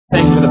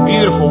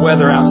beautiful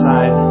weather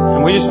outside,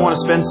 and we just want to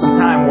spend some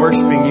time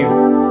worshiping You,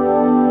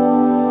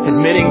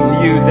 admitting to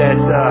You that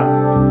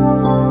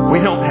we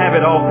don't have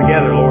it all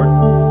together, Lord.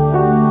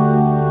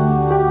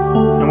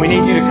 And we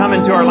need You to come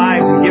into our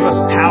lives and give us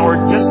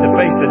power just to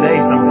face the day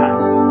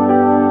sometimes.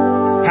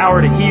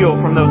 Power to heal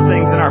from those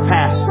things in our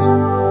past.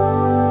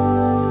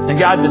 And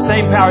God, the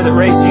same power that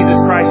raised Jesus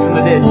Christ from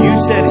the dead, You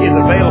said is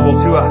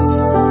available to us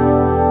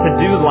to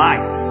do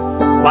life.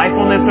 Life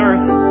on this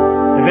earth,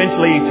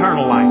 eventually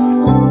eternal life.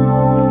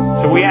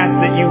 So we ask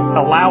that You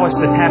allow us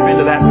to tap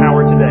into that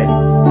power today.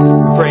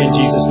 We pray in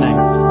Jesus' name.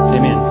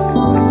 Amen.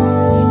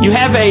 You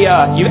have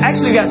you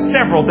actually got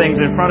several things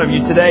in front of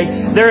you today.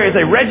 There is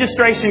a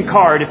registration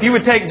card. If you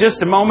would take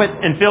just a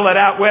moment and fill that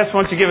out. Wes,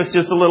 why don't you give us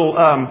just a little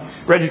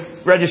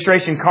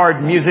registration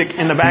card music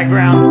in the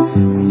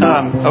background?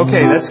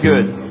 Okay, that's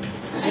good.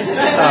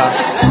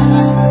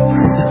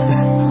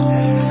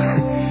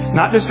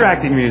 Not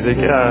distracting music.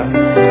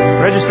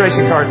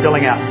 Registration card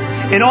filling out.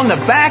 And on the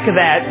back of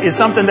that is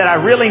something that I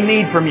really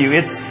need from you.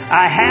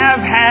 I have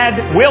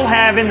had, will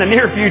have in the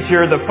near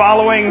future, the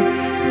following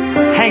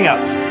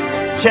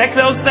Hangups. Check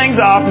those things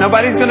off.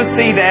 Nobody's going to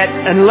see that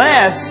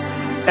unless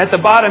at the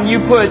bottom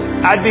you put,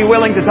 I'd be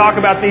willing to talk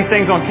about these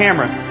things on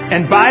camera.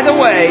 And by the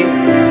way,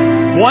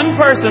 one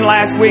person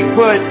last week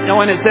put,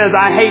 when it says,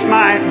 I hate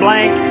my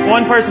blank,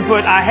 one person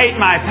put, I hate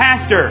my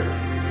pastor.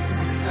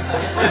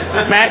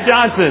 Matt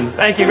Johnson.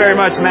 Thank you very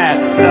much, Matt.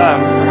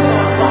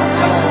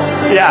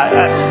 See,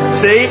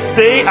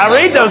 I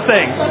read those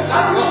things.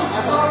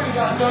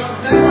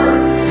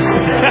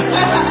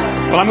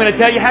 Well, I'm going to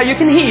tell you how you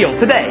can heal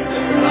today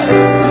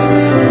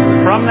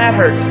from that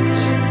hurt.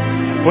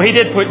 Well, he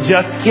did put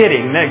just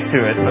kidding next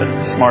to it,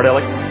 but smart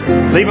aleck.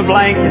 Leave a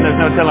blank and there's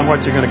no telling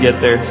what you're going to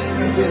get there.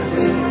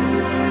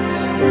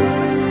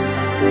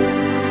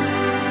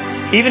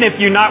 Even if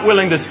you're not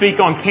willing to speak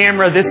on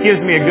camera, this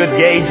gives me a good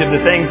gauge of the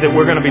things that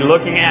we're going to be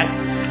looking at,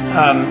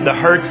 the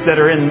hurts that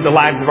are in the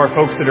lives of our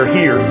folks that are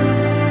here.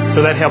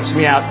 So that helps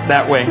me out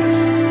that way.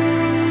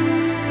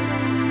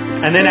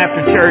 And then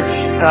after church,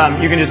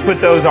 you can just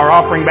put those, our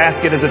offering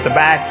basket is at the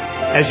back.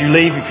 As you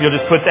leave, if you'll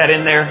just put that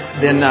in there,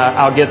 then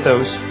I'll get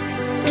those.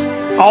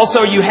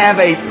 Also, you have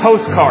a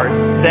postcard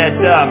that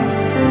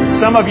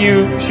some of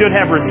you should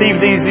have received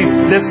these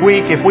this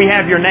week. If we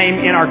have your name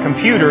in our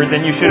computer,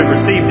 then you should have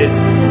received it.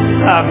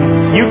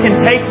 You can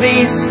take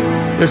these.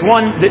 There's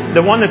one,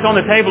 the one that's on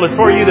the table is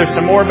for you. There's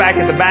some more back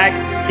at the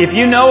back. If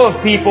you know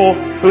of people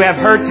who have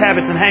hurts,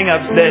 habits, and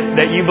hangups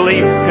that you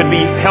believe could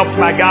be helped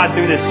by God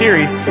through this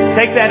series,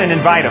 take that and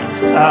invite them.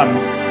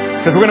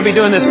 Because we're going to be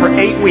doing this for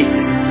 8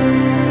 weeks.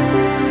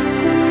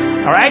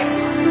 All right?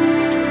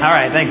 All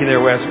right. Thank you there,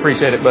 Wes.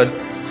 Appreciate it, bud.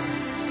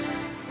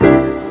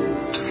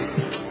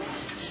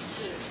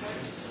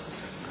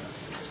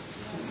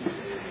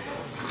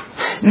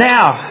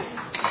 Now,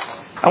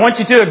 I want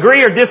you to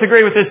agree or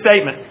disagree with this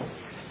statement.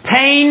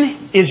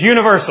 Pain is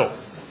universal.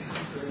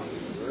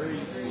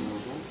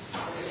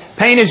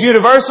 Pain is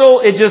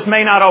universal. It just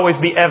may not always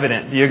be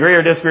evident. Do you agree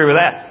or disagree with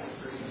that?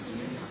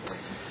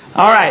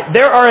 All right.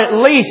 There are at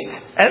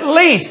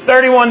least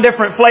 31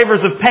 different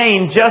flavors of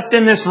pain just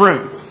in this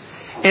room.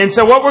 And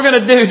so what we're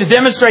going to do to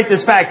demonstrate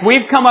this fact,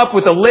 we've come up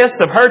with a list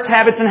of hurts,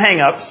 habits, and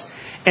hangups.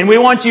 And we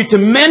want you to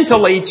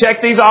mentally check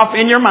these off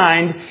in your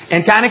mind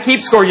and kind of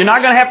keep score. You're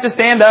not going to have to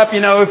stand up.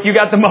 If you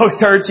got the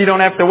most hurts, you don't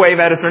have to wave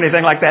at us or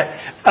anything like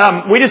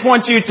that. We just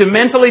want you to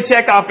mentally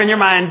check off in your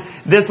mind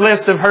this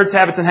list of hurts,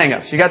 habits, and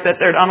hangups. You got that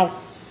there, Donald?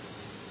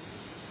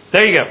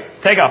 There you go.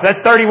 Take off.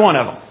 That's 31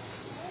 of them.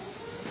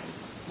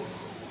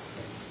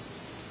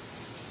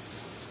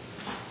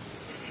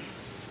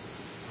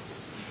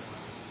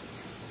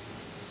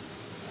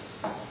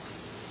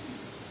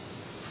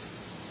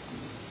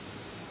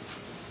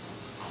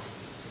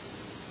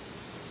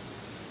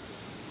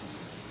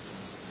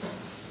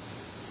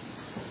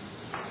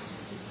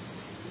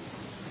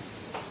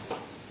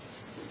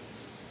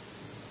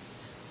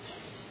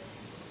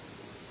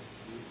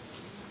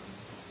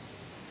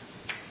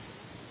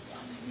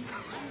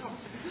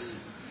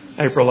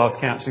 April lost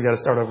count. She's got to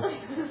start over.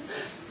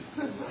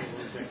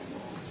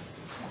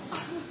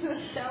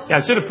 Yeah,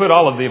 I should have put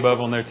all of the above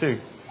on there too.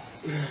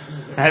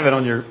 I have it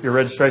on your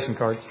registration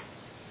cards.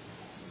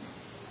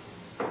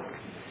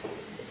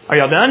 Are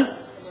y'all done?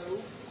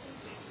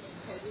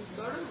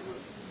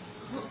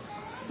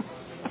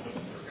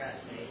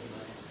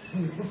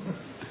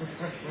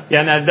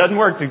 Yeah, now it doesn't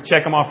work to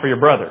check them off for your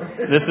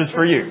brother. This is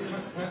for you.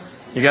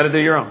 You got to do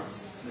your own.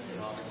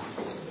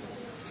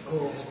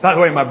 By the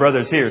way, my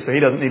brother's here, so he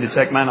doesn't need to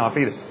check mine off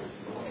either.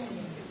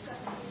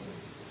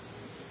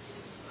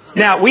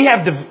 Now, we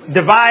have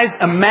devised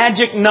a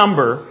magic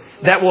number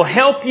that will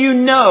help you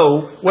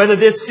know whether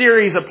this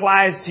series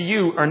applies to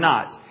you or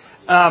not.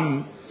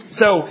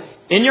 So,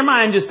 in your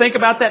mind, just think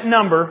about that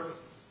number,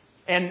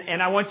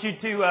 and I want you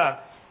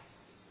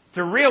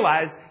to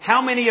realize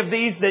how many of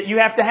these that you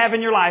have to have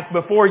in your life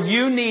before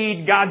you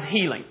need God's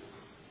healing.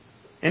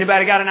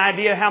 Anybody got an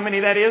idea how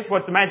many that is?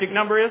 What the magic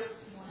number is?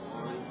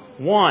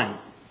 1.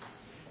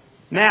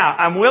 Now,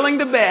 I'm willing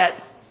to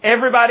bet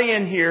everybody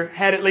in here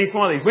had at least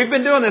one of these. We've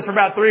been doing this for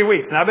about 3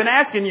 weeks, and I've been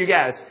asking you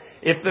guys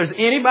if there's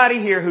anybody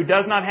here who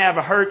does not have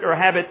a hurt or a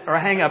habit or a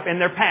hang-up in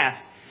their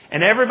past.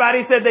 And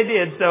everybody said they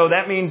did, so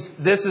that means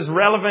this is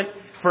relevant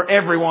for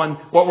everyone,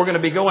 what we're going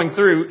to be going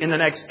through in the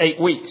next 8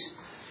 weeks.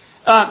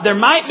 There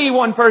might be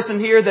one person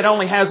here that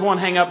only has one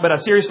hang-up, but I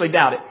seriously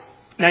doubt it.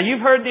 Now,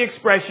 you've heard the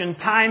expression,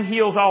 time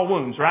heals all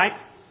wounds, right?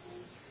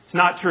 It's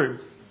not true.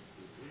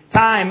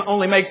 Time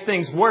only makes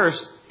things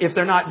worse if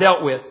they're not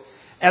dealt with.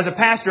 As a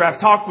pastor, I've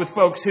talked with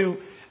folks who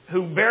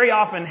very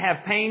often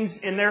have pains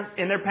in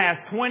their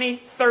past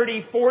 20,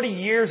 30, 40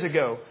 years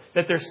ago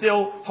that they're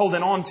still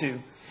holding on to.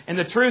 And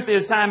the truth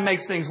is, time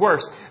makes things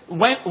worse.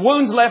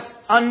 Wounds left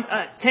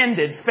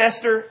untended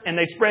fester and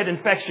they spread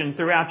infection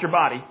throughout your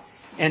body.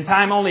 And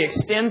time only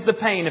extends the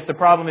pain if the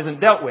problem isn't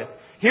dealt with.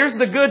 Here's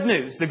the good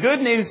news. The good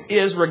news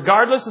is,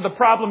 regardless of the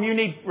problem you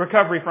need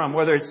recovery from,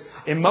 whether it's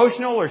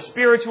emotional or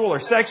spiritual or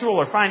sexual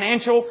or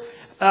financial,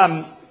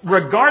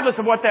 regardless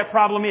of what that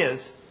problem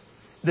is,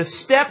 the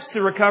steps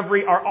to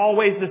recovery are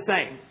always the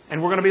same.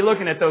 And we're going to be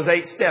looking at those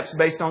 8 steps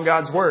based on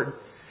God's Word.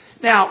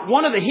 Now,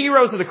 one of the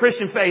heroes of the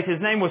Christian faith,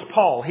 his name was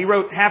Paul. He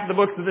wrote half of the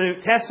books of the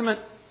New Testament.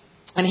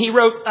 And he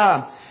wrote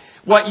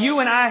what you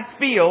and I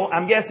feel,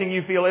 I'm guessing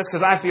you feel this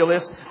because I feel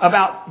this,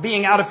 about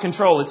being out of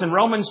control. It's in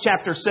Romans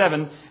chapter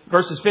 7,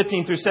 verses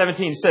 15 through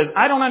 17. It says,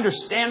 I don't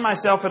understand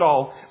myself at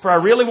all, for I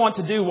really want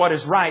to do what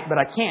is right, but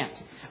I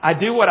can't. I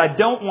do what I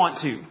don't want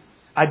to.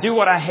 I do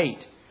what I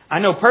hate. I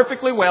know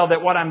perfectly well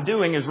that what I'm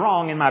doing is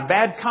wrong, and my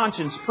bad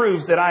conscience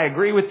proves that I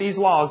agree with these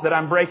laws that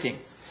I'm breaking.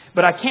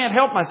 But I can't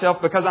help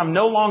myself because I'm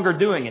no longer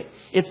doing it.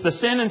 It's the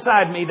sin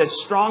inside me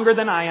that's stronger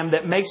than I am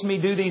that makes me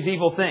do these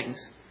evil things.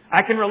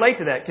 I can relate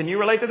to that. Can you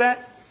relate to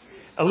that?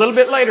 A little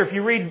bit later, if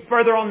you read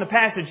further on the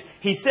passage,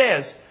 he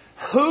says,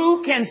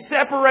 who can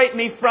separate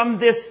me from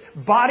this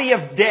body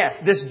of death,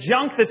 this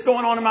junk that's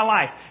going on in my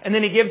life? And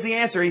then he gives the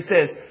answer. He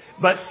says,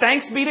 but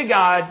thanks be to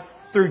God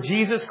through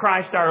Jesus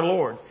Christ our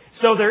Lord.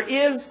 So there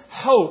is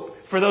hope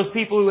for those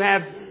people who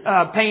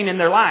have pain in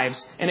their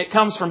lives, and it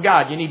comes from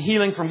God. You need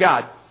healing from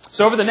God.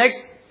 So over the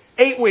next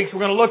 8 weeks, we're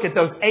going to look at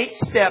those 8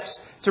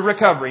 steps to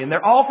recovery. And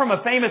they're all from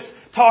a famous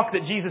talk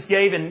that Jesus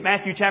gave in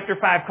Matthew chapter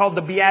 5 called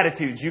the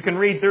Beatitudes. You can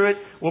read through it.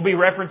 We'll be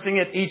referencing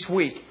it each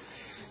week.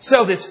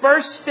 So this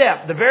first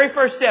step, the very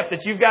first step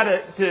that you've got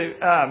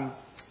to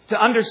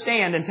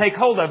understand and take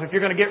hold of if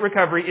you're going to get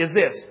recovery is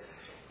this.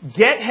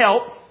 Get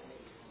help.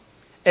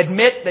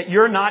 Admit that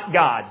you're not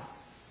God.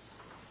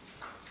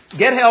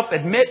 Get help.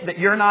 Admit that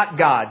you're not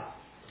God.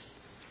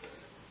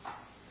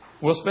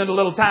 We'll spend a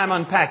little time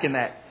unpacking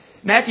that.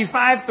 Matthew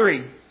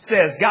 5:3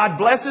 says, God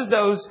blesses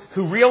those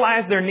who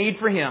realize their need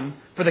for Him,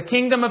 for the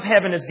kingdom of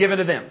heaven is given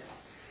to them.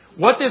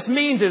 What this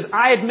means is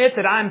I admit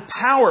that I'm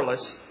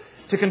powerless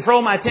to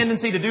control my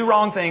tendency to do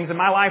wrong things, and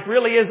my life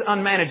really is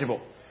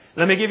unmanageable.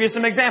 Let me give you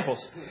some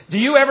examples.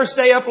 Do you ever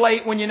stay up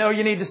late when you know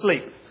you need to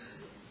sleep?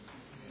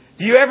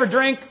 Do you ever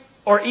drink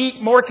or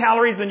eat more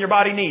calories than your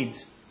body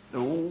needs?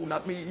 No,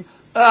 not me.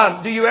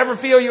 Do you ever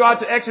feel you ought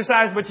to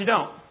exercise but you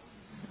don't?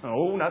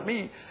 No, not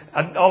me.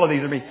 All of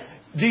these are me.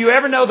 Do you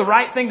ever know the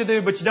right thing to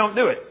do but you don't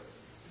do it?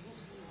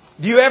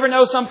 Do you ever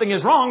know something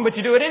is wrong but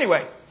you do it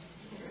anyway?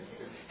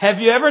 Have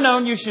you ever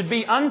known you should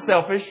be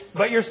unselfish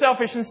but you're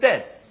selfish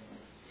instead?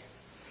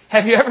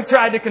 Have you ever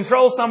tried to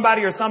control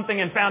somebody or something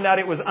and found out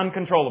it was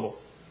uncontrollable?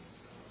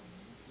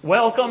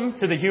 Welcome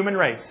to the human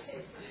race.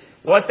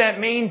 What that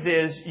means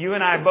is you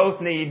and I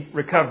both need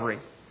recovery.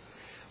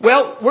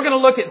 Well, we're going to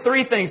look at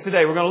 3 things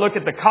today. We're going to look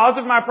at the cause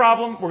of my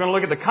problem, we're going to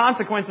look at the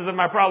consequences of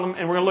my problem,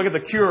 and we're going to look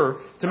at the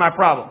cure to my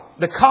problem.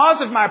 The cause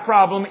of my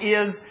problem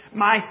is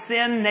my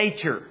sin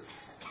nature.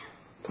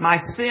 My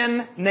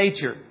sin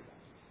nature.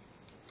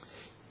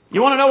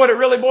 You want to know what it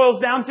really boils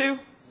down to?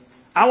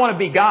 I want to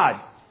be God.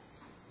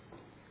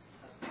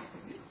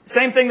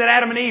 Same thing that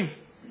Adam and Eve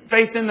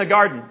faced in the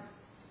garden.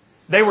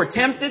 They were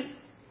tempted,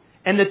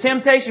 and the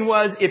temptation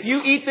was, if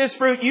you eat this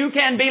fruit, you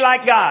can be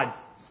like God.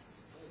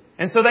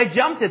 And so they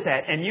jumped at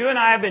that. And you and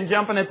I have been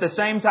jumping at the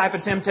same type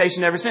of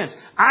temptation ever since.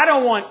 I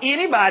don't want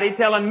anybody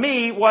telling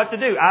me what to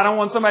do. I don't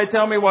want somebody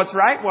telling me what's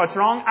right, what's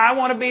wrong. I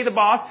want to be the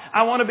boss.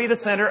 I want to be the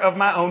center of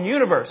my own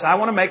universe. I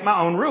want to make my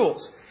own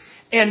rules.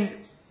 And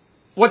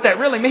what that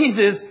really means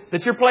is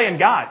that you're playing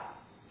God.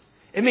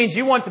 It means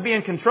you want to be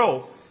in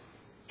control.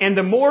 And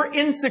the more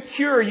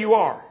insecure you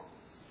are,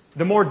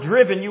 the more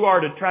driven you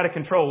are to try to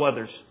control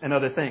others and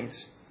other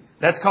things.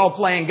 That's called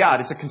playing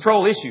God. It's a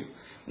control issue.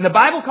 And the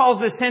Bible calls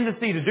this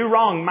tendency to do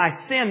wrong my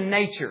sin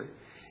nature.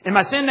 And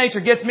my sin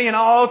nature gets me in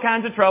all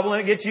kinds of trouble,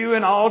 and it gets you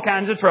in all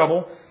kinds of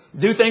trouble.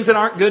 Do things that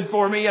aren't good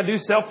for me. I do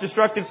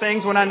self-destructive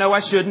things when I know I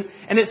shouldn't.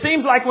 And it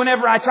seems like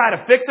whenever I try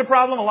to fix a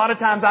problem, a lot of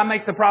times I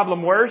make the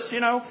problem worse, you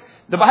know.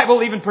 The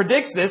Bible even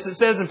predicts this. It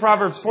says in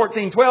Proverbs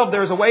 14:12,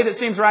 there's a way that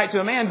seems right to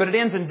a man, but it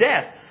ends in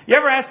death. You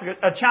ever ask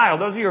a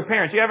child, those of you who are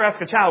parents, you ever ask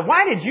a child,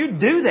 why did you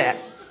do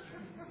that?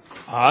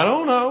 I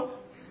don't know.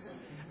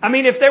 I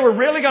mean, if they were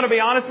really going to be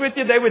honest with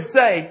you, they would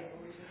say,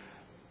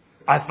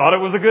 I thought it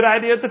was a good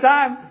idea at the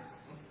time.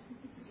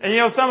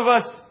 And some of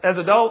us as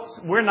adults,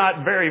 we're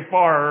not very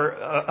far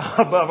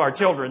above our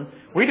children.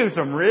 We do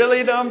some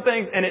really dumb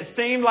things, and it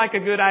seemed like a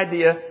good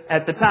idea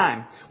at the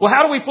time. Well,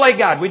 how do we play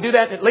God? We do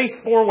that in at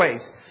least 4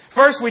 ways.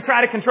 First, we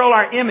try to control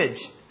our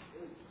image.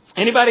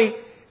 Anybody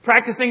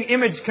practicing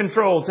image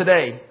control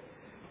today?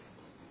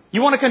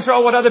 You want to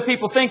control what other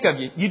people think of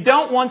you. You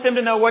don't want them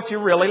to know what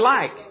you're really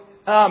like.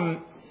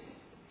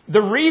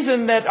 The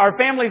reason that our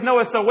families know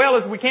us so well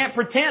is we can't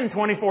pretend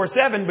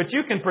 24/7, but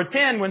you can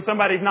pretend when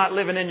somebody's not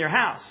living in your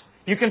house.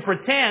 You can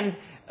pretend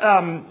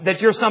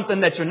that you're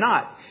something that you're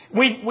not.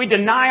 We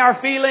deny our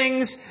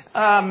feelings.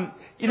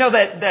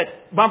 That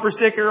bumper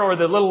sticker or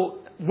the little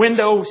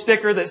window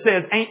sticker that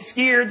says "ain't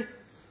scared."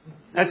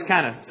 That's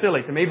kind of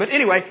silly to me. But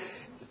anyway,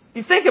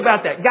 you think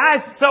about that.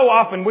 Guys, so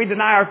often we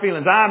deny our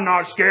feelings. I'm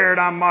not scared.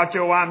 I'm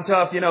macho. I'm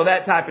tough.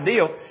 That type of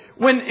deal.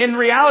 When in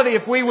reality,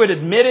 if we would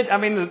admit it,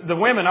 the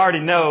women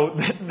already know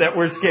that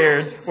we're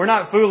scared. We're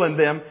not fooling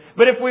them.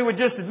 But if we would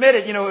just admit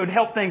it, it would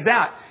help things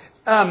out.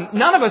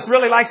 None of us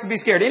really likes to be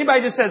scared.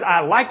 Anybody just says,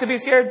 I like to be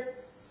scared?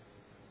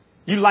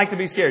 You like to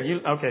be scared.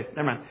 Okay,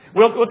 never mind.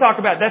 We'll talk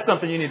about that's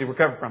something you need to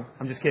recover from.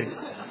 I'm just kidding.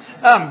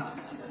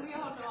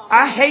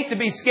 I hate to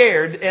be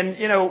scared. And,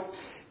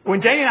 when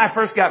Janie and I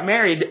first got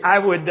married, I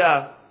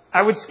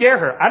would scare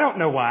her. I don't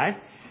know why.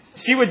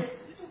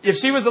 If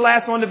she was the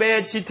last one to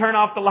bed, she'd turn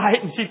off the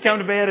light and she'd come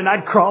to bed and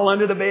I'd crawl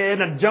under the bed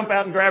and I'd jump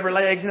out and grab her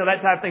legs, that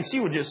type of thing. She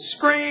would just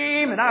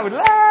scream and I would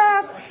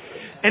laugh.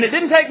 And it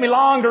didn't take me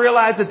long to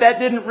realize that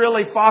didn't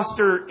really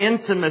foster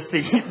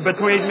intimacy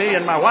between me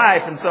and my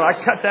wife. And so I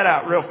cut that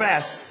out real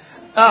fast.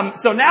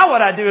 So now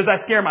what I do is I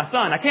scare my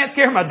son. I can't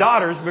scare my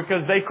daughters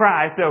because they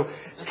cry. So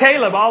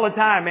Caleb all the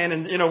time, man,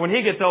 and when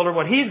he gets older,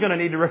 what he's going to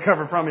need to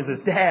recover from is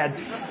his dad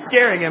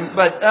scaring him.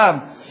 But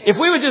if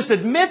we would just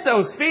admit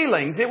those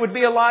feelings, it would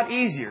be a lot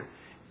easier.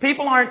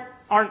 People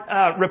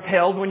aren't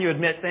repelled when you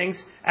admit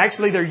things.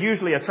 Actually, they're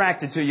usually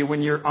attracted to you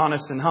when you're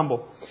honest and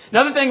humble.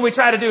 Another thing we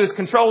try to do is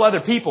control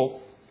other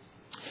people.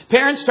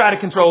 Parents try to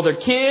control their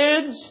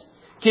kids.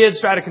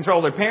 Kids try to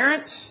control their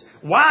parents.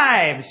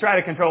 Wives try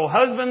to control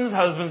husbands.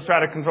 Husbands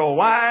try to control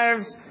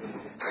wives.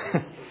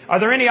 Are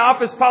there any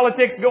office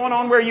politics going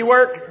on where you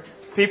work?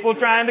 People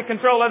trying to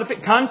control other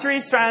people.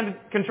 Countries trying to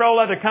control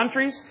other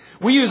countries.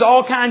 We use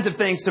all kinds of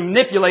things to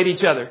manipulate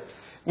each other.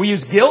 We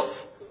use guilt.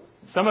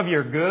 Some of you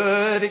are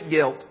good at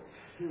guilt.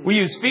 We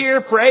use fear,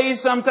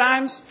 praise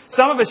sometimes.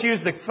 Some of us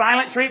use the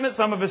silent treatment.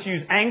 Some of us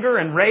use anger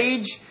and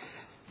rage.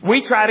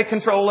 We try to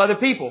control other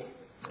people.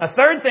 A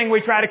third thing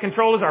we try to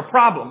control is our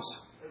problems.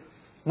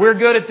 We're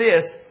good at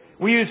this.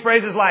 We use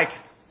phrases like,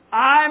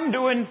 I'm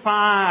doing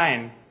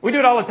fine. We do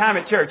it all the time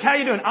at church. How are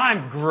you doing?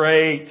 I'm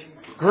great.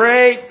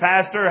 Great,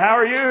 Pastor. How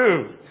are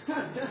you?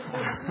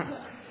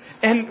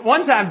 And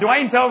one time,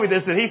 Dwayne told me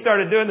this, that he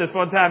started doing this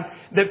one time,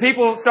 that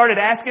people started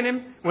asking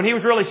him when he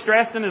was really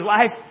stressed in his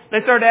life. They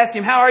started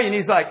asking him, how are you? And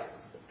he's like,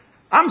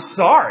 I'm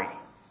sorry.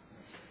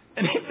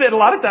 And he said a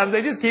lot of times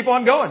they just keep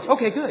on going.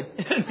 Okay, good.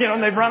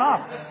 And they've run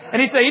off.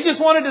 And he said he just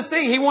wanted to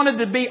see. He wanted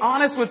to be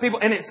honest with people.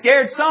 And it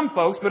scared some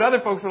folks, but other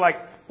folks were like,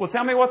 well,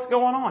 tell me what's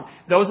going on.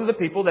 Those are the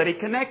people that he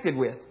connected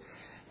with.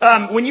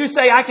 When you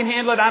say, I can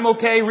handle it, I'm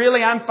okay,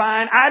 really, I'm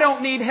fine, I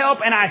don't need help,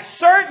 and I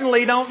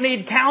certainly don't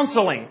need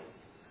counseling.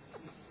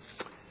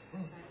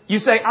 You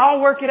say,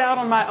 I'll work it out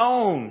on my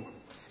own.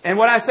 And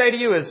what I say to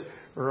you is,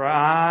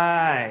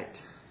 right.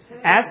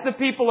 Ask the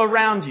people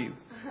around you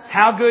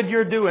how good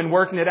you're doing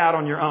working it out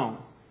on your own.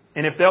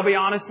 And if they'll be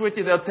honest with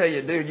you, they'll tell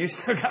you, dude, you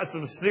still got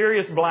some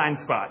serious blind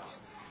spots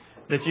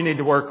that you need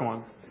to work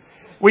on.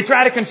 We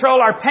try to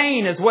control our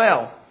pain as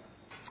well.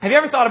 Have you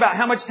ever thought about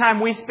how much time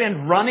we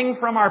spend running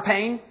from our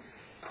pain?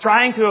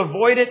 Trying to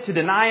avoid it, to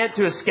deny it,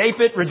 to escape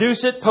it,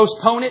 reduce it,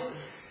 postpone it.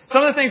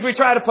 Some of the things we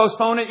try to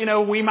postpone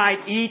it, we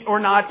might eat or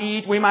not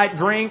eat. We might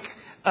drink,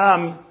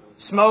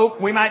 smoke.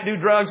 We might do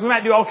drugs. We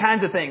might do all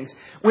kinds of things.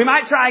 We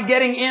might try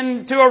getting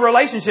into a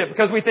relationship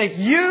because we think,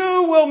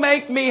 you will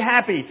make me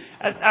happy.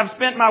 I've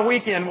spent my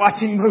weekend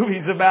watching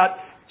movies about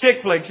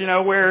chick flicks,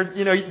 where,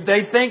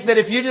 they think that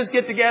if you just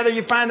get together,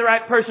 you find the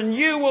right person,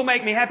 you will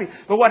make me happy.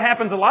 But what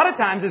happens a lot of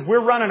times is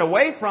we're running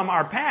away from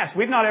our past.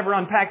 We've not ever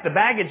unpacked the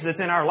baggage that's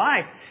in our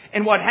life.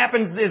 And what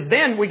happens is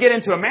then we get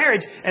into a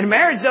marriage, and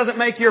marriage doesn't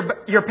make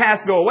your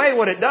past go away.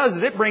 What it does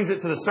is it brings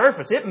it to the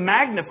surface. It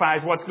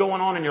magnifies what's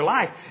going on in your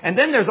life. And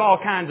then there's all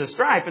kinds of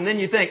strife. And then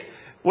you think,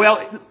 well,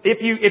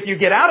 if you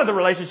get out of the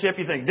relationship,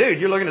 you think, dude,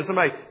 you're looking at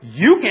somebody,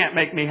 you can't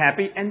make me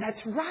happy. And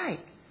that's right.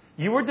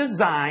 You were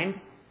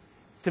designed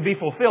to be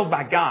fulfilled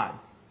by God.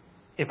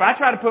 If I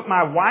try to put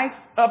my wife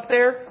up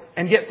there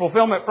and get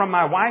fulfillment from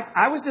my wife,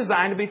 I was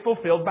designed to be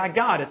fulfilled by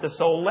God at the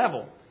soul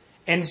level.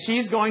 And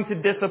she's going to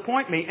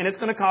disappoint me, and it's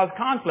going to cause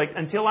conflict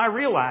until I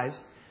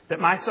realize that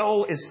my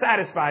soul is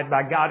satisfied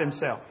by God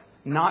Himself,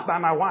 not by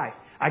my wife.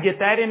 I get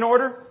that in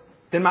order,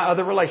 then my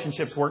other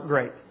relationships work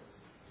great.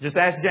 Just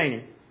ask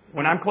Janie.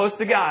 When I'm close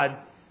to God,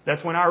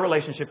 that's when our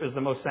relationship is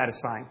the most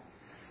satisfying.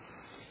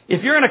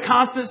 If you're in a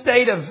constant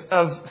state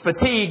of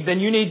fatigue, then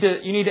you need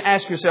to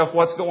ask yourself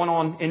what's going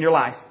on in your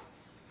life.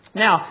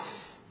 Now,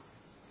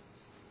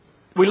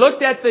 we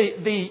looked at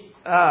the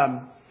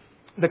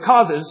the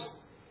causes.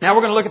 Now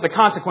we're going to look at the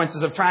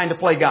consequences of trying to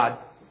play God.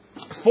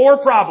 4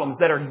 problems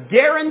that are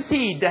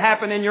guaranteed to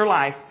happen in your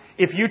life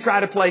if you try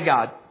to play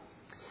God.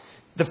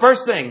 The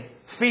first thing,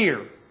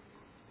 fear.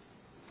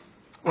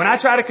 When I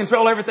try to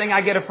control everything,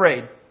 I get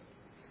afraid.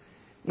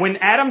 When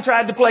Adam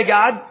tried to play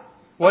God,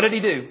 what did he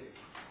do?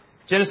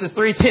 Genesis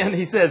 3:10,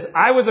 he says,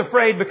 I was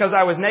afraid because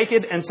I was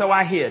naked and so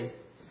I hid.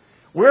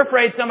 We're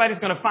afraid somebody's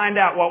going to find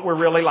out what we're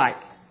really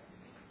like.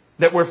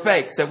 That we're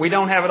fakes, that we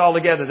don't have it all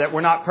together, that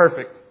we're not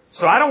perfect.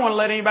 So I don't want to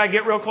let anybody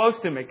get real close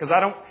to me because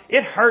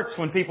it hurts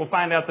when people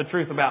find out the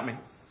truth about me.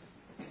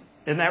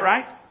 Isn't that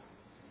right?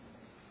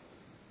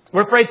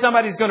 We're afraid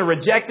somebody's going to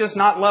reject us,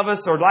 not love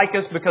us, or like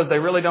us because they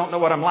really don't know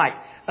what I'm like.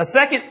 A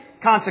second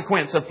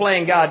consequence of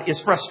playing God is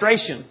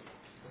frustration.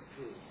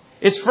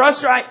 It's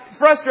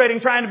frustrating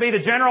trying to be the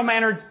general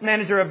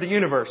manager of the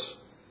universe.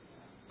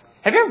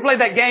 Have you ever played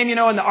that game, in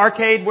the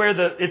arcade where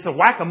it's a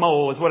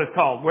whack-a-mole is what it's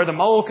called, where the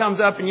mole comes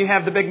up and you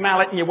have the big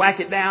mallet and you whack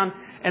it down.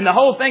 And the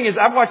whole thing is,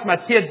 I've watched my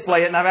kids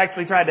play it and I've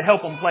actually tried to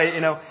help them play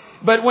it,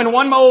 But when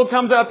one mole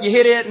comes up, you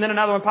hit it and then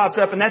another one pops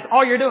up and that's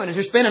all you're doing is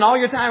you're spending all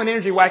your time and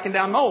energy whacking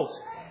down moles.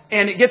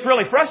 And it gets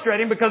really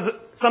frustrating because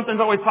something's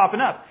always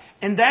popping up.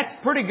 And that's a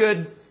pretty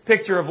good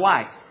picture of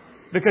life.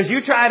 Because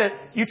you try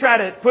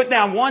to put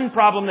down one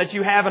problem that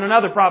you have and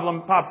another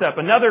problem pops up.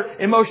 Another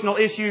emotional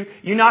issue,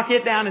 you knock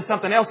it down and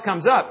something else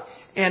comes up.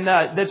 And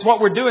that's what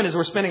we're doing is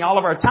we're spending all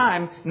of our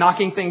time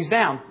knocking things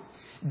down.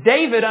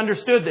 David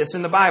understood this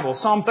in the Bible.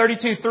 Psalm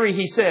 32:3,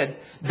 he said,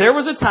 there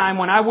was a time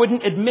when I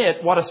wouldn't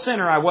admit what a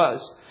sinner I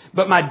was.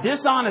 But my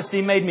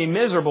dishonesty made me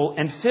miserable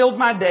and filled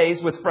my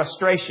days with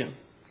frustration.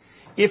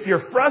 If you're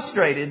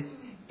frustrated,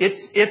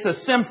 it's a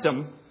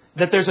symptom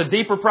that there's a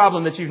deeper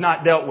problem that you've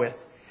not dealt with.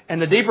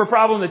 And the deeper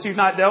problem that you've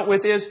not dealt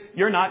with is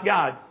you're not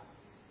God.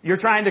 You're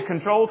trying to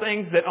control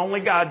things that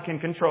only God can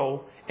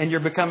control, and you're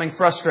becoming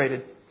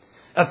frustrated.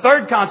 A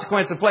third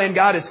consequence of playing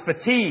God is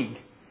fatigue.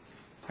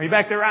 Are you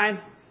back there, Ryan?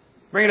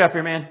 Bring it up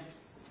here, man.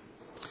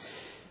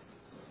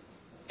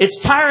 It's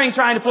tiring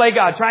trying to play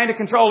God, trying to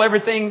control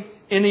everything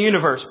in the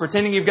universe.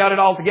 Pretending you've got it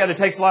all together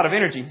takes a lot of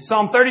energy.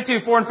 Psalm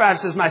 32:4-5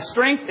 says, my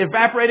strength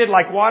evaporated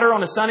like water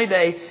on a sunny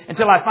day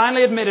until I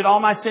finally admitted all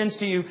my sins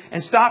to you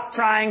and stopped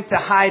trying to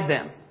hide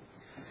them.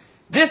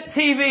 This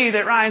TV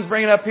that Ryan's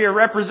bringing up here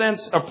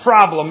represents a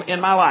problem in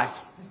my life.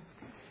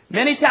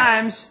 Many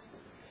times,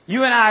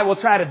 you and I will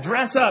try to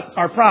dress up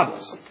our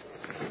problems.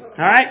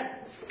 All right?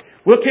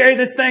 We'll carry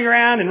this thing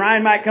around and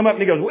Ryan might come up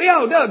and he goes,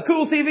 yo, Doug,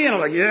 cool TV. And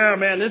I'm like, yeah,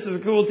 man, this is a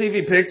cool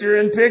TV. Picture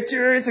in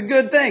picture. It's a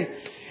good thing.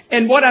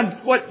 And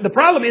what the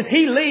problem is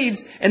he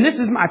leaves and this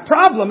is my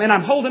problem and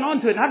I'm holding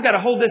on to it and I've got to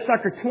hold this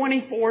sucker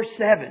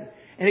 24/7.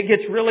 And it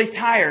gets really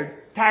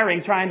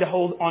tiring trying to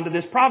hold onto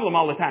this problem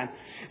all the time.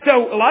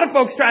 So a lot of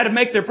folks try to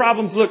make their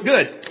problems look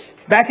good.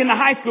 Back in the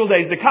high school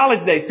days, the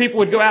college days, people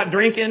would go out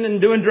drinking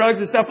and doing drugs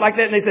and stuff like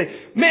that. And they'd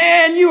say,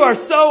 man, you are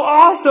so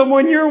awesome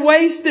when you're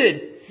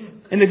wasted.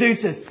 And the dude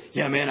says,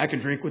 yeah, man, I can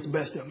drink with the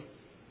best of them.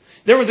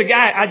 There was a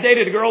guy, I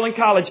dated a girl in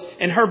college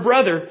and her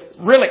brother,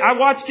 really, I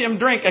watched him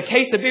drink a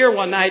case of beer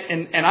one night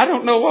and I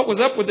don't know what was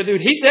up with the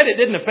dude. He said it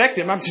didn't affect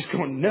him. I'm just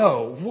going,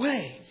 no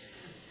way.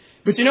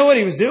 But you know what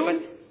he was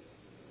doing?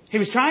 He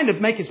was trying to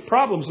make his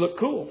problems look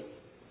cool.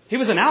 He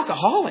was an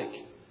alcoholic.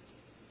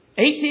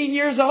 18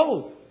 years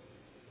old.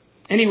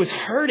 And he was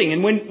hurting.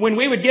 And when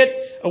we would get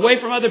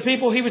away from other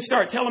people, he would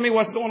start telling me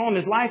what's going on in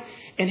his life.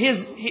 And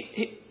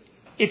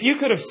if you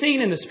could have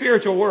seen in the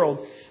spiritual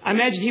world, I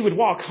imagine he would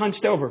walk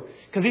hunched over.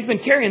 Because he's been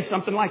carrying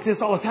something like this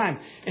all the time.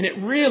 And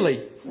it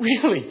really,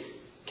 really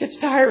gets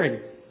tiring.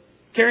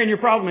 Carrying your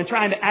problem and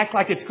trying to act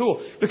like it's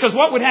cool. Because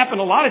what would happen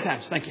a lot of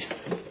times, thank you.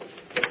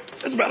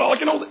 That's about all I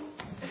can hold it.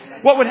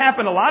 What would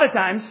happen a lot of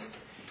times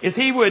is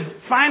he would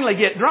finally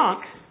get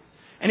drunk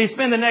and he'd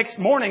spend the next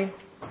morning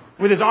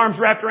with his arms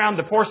wrapped around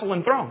the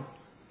porcelain throne.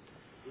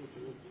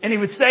 And he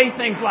would say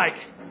things like,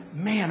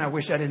 man, I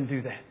wish I didn't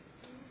do that.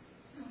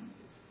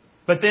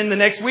 But then the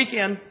next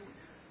weekend,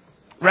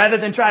 rather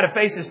than try to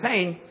face his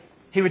pain,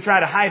 he would try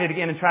to hide it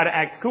again and try to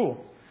act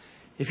cool.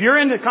 If you're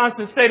in a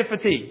constant state of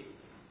fatigue,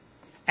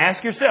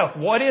 ask yourself,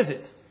 what is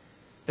it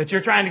that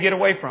you're trying to get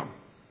away from?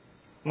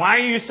 Why are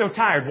you so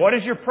tired? What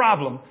is your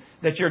problem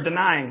that you're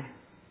denying?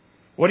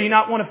 What do you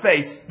not want to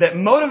face that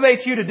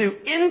motivates you to do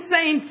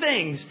insane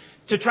things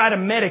to try to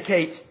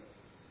medicate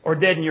or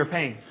deaden your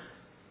pain?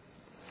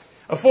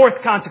 A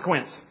fourth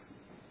consequence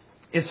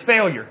is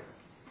failure.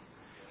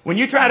 When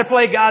you try to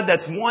play God,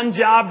 that's one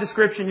job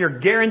description you're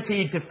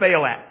guaranteed to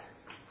fail at.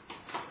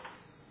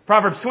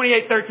 Proverbs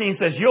 28:13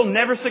 says, you'll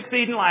never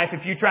succeed in life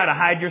if you try to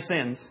hide your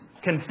sins.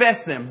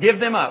 Confess them, give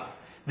them up.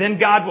 Then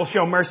God will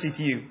show mercy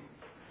to you.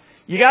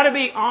 You got to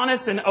be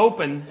honest and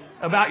open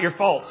about your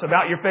faults,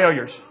 about your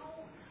failures.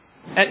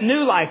 At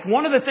New Life,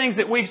 one of the things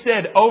that we've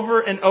said over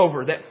and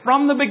over, that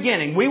from the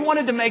beginning, we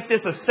wanted to make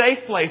this a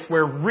safe place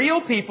where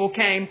real people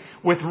came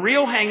with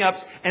real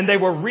hangups and they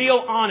were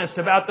real honest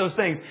about those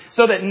things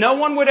so that no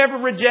one would ever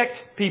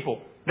reject people.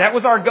 That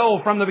was our goal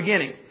from the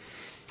beginning.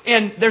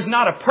 And there's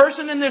not a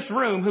person in this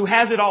room who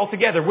has it all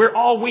together. We're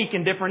all weak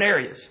in different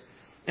areas.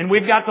 And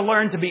we've got to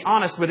learn to be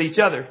honest with each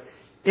other.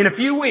 In a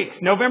few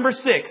weeks, November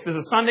 6th is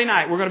a Sunday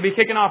night, we're going to be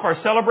kicking off our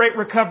Celebrate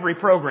Recovery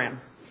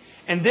program.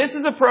 And this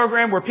is a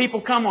program where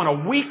people come on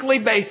a weekly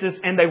basis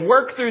and they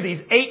work through these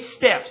 8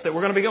 steps that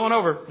we're going to be going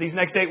over these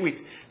next 8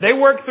 weeks. They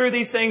work through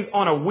these things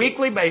on a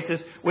weekly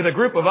basis with a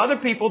group of other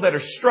people that are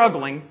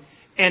struggling,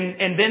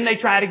 and then they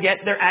try to get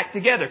their act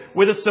together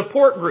with a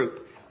support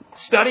group,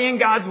 studying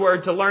God's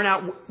Word to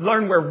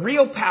learn where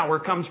real power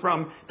comes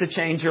from to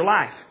change your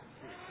life.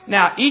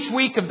 Now, each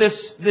week of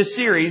this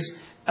series,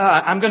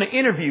 I'm going to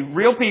interview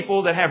real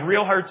people that have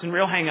real hurts and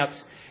real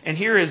hang-ups. And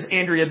here is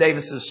Andrea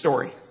Davis's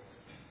story.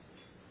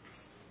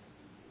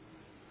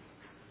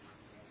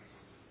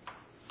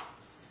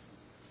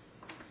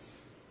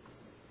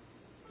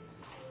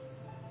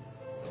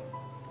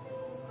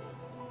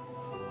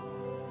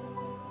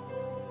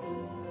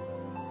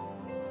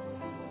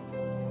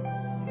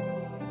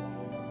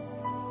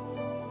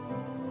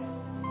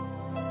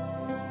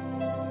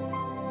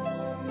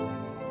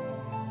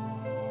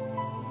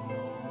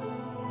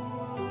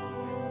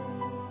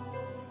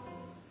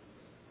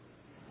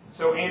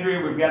 So,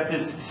 Andrea, we've got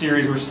this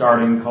series we're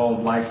starting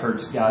called Life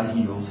Hurts, God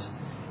Heals.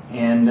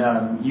 And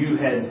you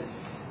had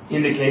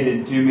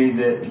indicated to me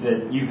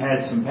that you've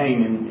had some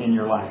pain in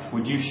your life.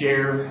 Would you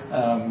share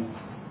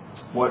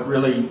what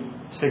really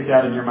sticks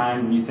out in your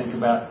mind when you think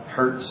about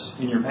hurts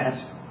in your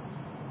past?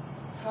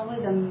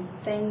 Probably the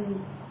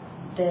thing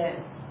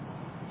that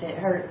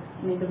hurt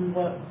me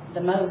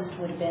the most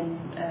would have been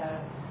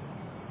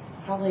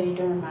probably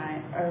during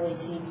my early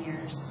teen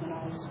years when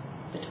I was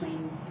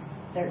between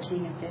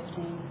 13 and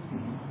 15.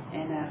 Mm-hmm.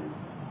 And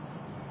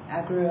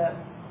I grew up,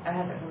 I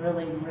had a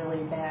really,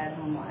 really bad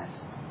home life.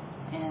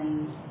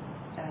 And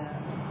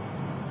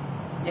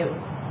it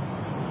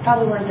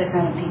probably weren't the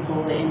kind of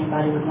people that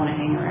anybody would want to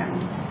hang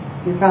around.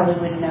 You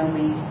probably wouldn't know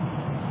me.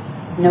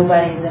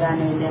 Nobody that I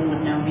knew then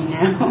would know me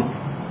now.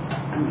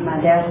 My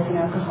dad was an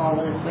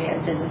alcoholic. We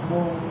had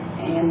physical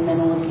and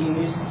mental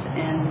abuse.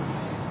 And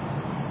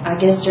I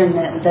guess during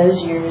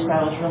those years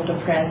I was real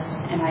depressed,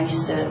 and I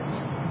used to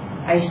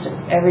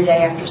every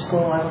day after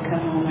school I would come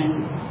home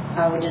and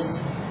I would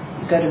just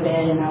go to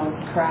bed and I would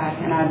cry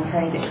and I would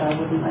pray that God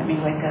wouldn't let me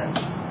wake up.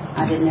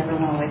 I didn't ever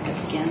want to wake up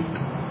again.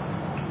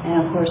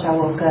 And of course I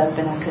woke up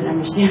and I couldn't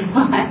understand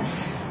why.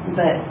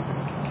 But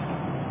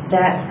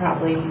that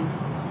probably,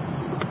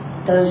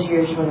 those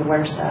years were the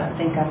worst I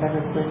think I've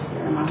ever lived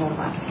through in my whole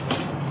life.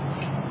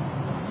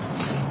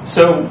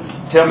 So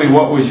tell me,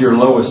 what was your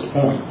lowest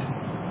point?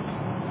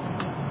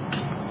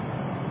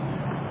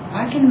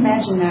 I can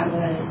imagine that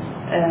was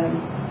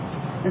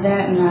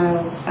that, and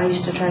I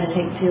used to try to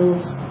take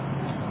pills,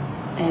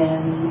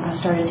 and I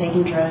started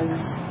taking drugs,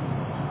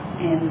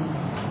 and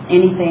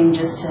anything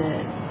just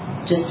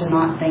to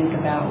not think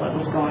about what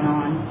was going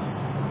on,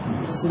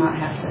 just not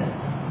have to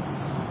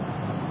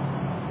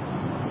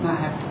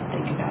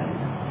think about it.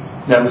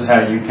 That was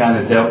how you kind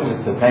of dealt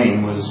with the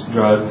pain, was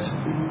drugs.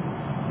 Mm-hmm.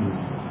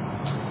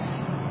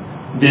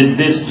 Did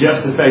this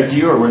just affect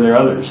you, or were there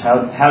others?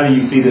 How do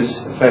you see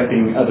this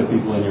affecting other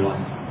people in your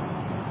life?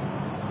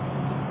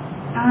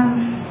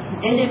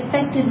 It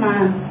affected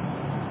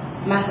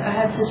I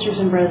had sisters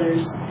and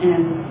brothers,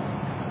 and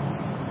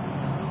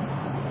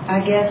I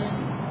guess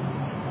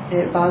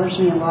it bothers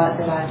me a lot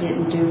that I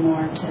didn't do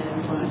more to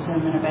influence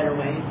them in a better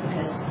way,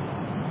 because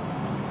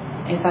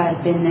if I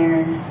had been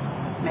there,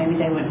 maybe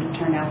they wouldn't have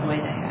turned out the way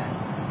they had.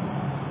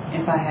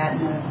 If I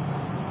hadn't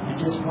have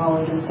just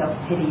wallowed in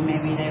self-pity,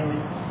 maybe they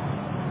would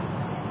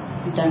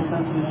have done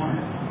something more,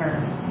 or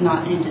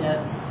not ended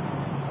up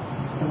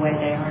the way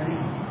they are.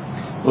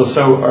 Well,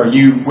 so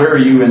where are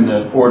you in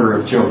the order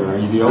of children? Are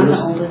you the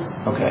oldest? I'm the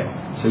oldest. Okay.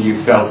 So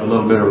you felt a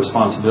little bit of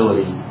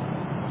responsibility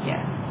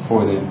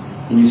for them.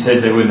 And you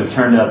said they wouldn't have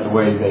turned out the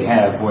way they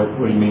have. What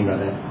do you mean by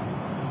that?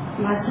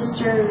 My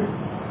sister,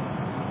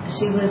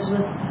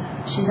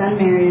 she's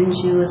unmarried, and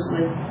she lives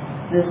with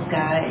this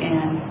guy,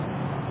 and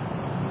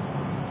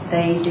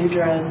they do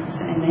drugs,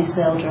 and they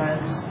sell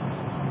drugs,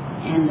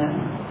 and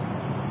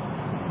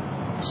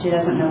she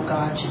doesn't know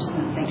God. She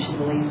doesn't think she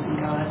believes in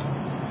God.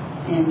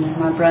 And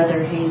my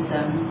brother, he's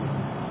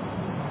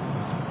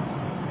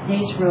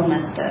real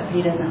messed up.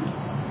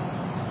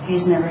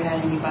 He's never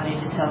had anybody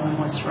to tell him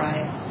what's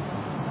right.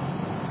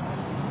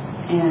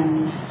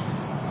 And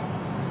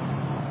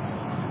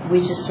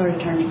we just sort of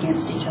turned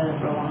against each other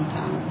for a long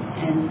time.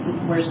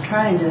 And we're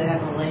trying to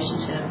have a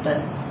relationship, but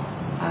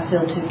I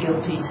feel too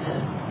guilty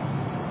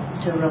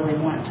to really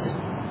want to.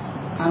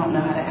 I don't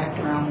know how to act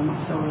around him. I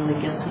feel really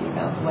guilty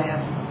about the way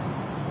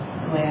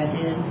I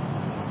did.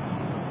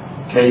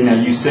 Okay, now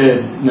you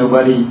said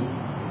nobody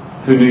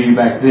who knew you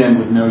back then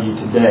would know you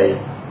today.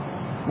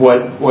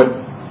 What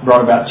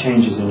brought about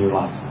changes in your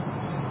life?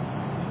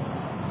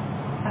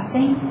 I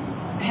think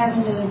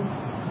having to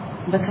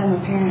become a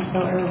parent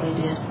so early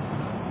did.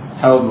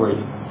 How old were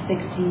you?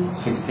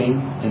 16. 16?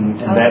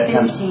 And I that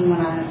was 15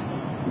 when I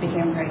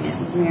became pregnant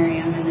with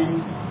Miriam, and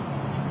then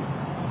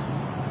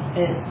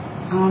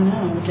I don't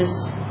know,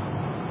 just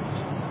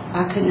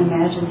I couldn't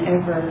imagine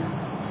ever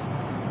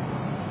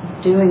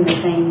doing the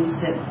things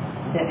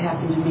that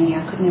happened to me.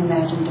 I couldn't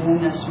imagine doing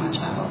this to my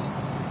child.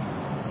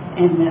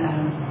 And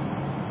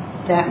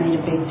that made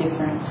a big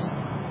difference.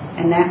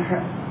 And that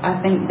hurt.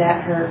 I think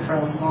that hurt for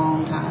a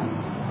long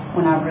time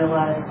when I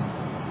realized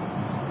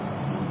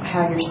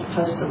how you're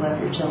supposed to love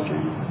your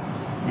children.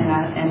 And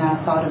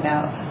I thought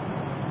about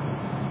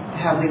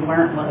how we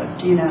weren't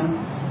loved,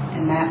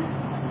 and that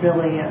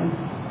really,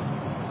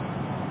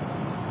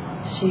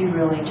 she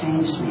really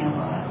changed me a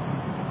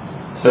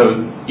lot.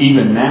 So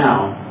even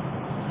now,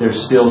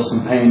 there's still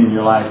some pain in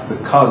your life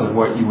because of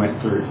what you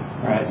went through,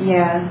 right?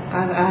 Yeah,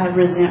 I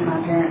resent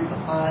my parents a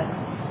lot,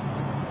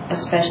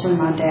 especially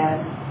my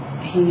dad.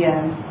 He,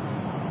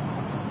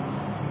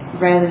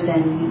 rather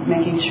than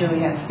making sure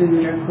we had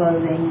food or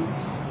clothing,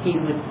 he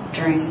would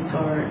drink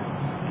or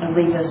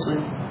leave us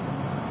with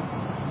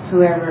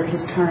whoever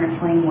his current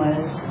fling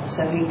was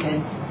so he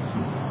could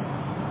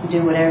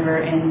do whatever.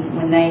 And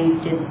when they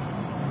did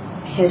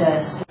hit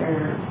us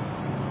or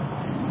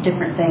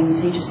different things,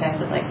 he just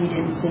acted like he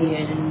didn't see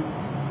it. And,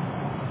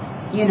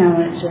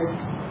 it's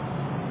just,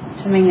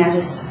 to me,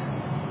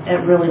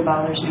 it really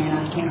bothers me, and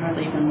I can't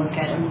hardly even look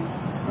at him.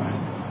 Right.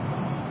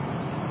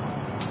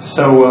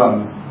 So,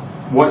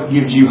 what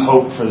gives you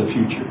hope for the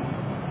future?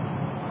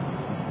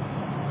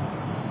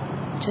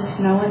 Just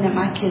knowing that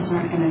my kids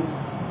aren't going to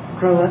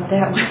grow up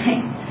that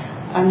way.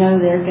 I know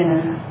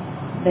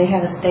they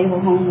have a stable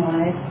home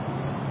life.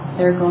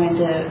 They're going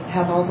to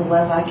have all the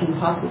love I can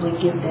possibly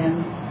give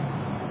them.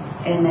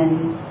 And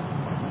then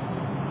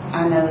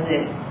I know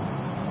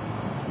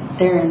that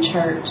they're in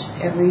church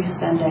every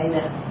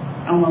Sunday,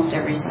 almost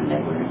every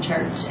Sunday we're in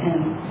church.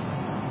 And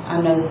I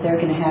know that they're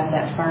going to have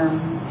that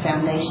firm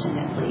foundation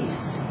at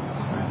least.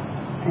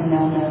 And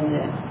they'll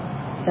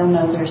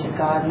know there's a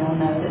God, and they'll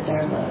know that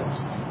they're loved.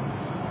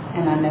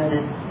 And I know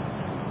that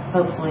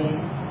hopefully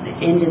it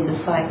ended the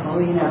cycle,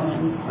 and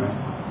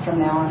from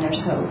now on there's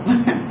hope.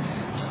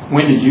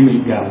 When did you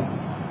meet God?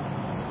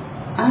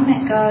 I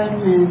met God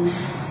when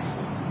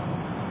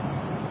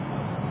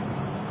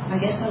I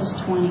guess I was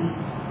 20.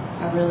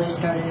 I really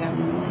started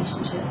having a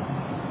relationship.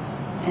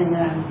 And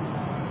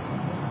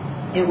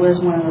it was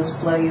one of those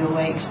blow you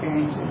away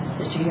experiences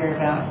that you hear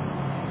about.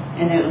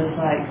 And it was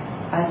like,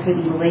 I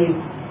couldn't believe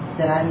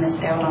that I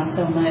missed out on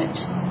so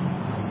much.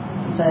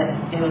 But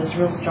it was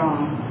real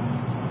strong.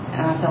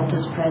 And I felt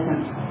His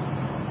presence.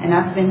 And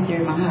I've been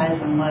through my highs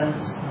and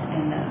lows.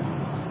 And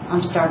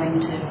I'm starting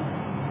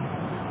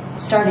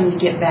to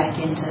get back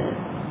into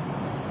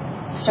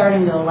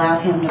starting to allow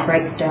Him to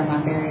break down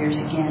my barriers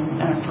again.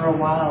 For a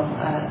while,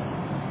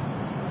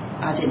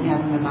 I didn't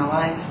have Him in my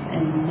life,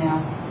 and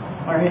now,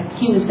 or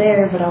He was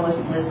there, but I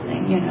wasn't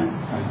listening,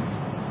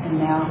 Right. And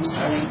now I'm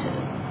starting to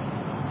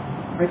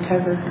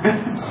recover.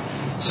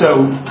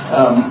 So,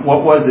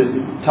 what was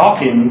it?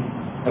 Talking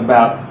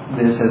about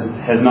this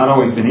has not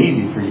always been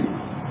easy for you.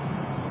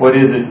 What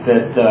is it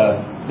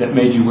that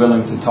made you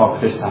willing to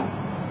talk this time?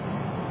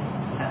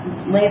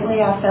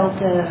 Lately, I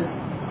felt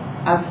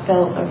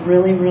a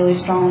really, really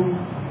strong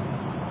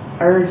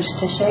urge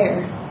to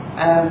share.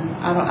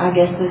 I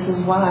guess this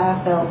is why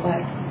I felt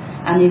like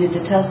I needed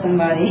to tell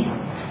somebody.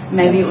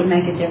 Maybe it would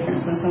make a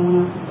difference in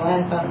someone else's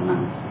life. I don't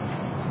know.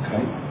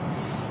 Okay.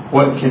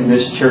 What can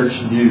this church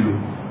do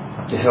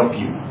to help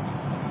you?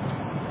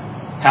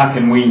 How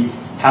can we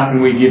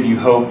give you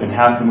hope, and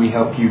how can we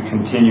help you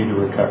continue to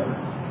recover?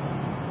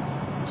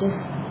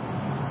 Just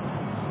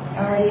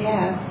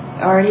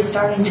already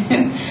starting to.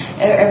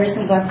 Ever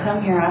since I've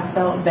come here, I've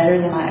felt better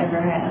than I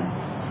ever have.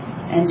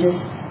 And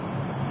just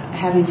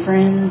having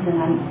friends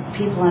and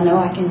people I know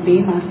I can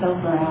be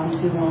myself around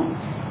who won't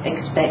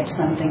expect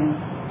something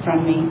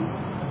from me.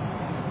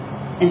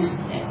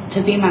 And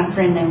to be my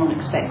friend, they won't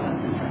expect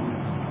something from me.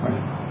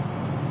 Right.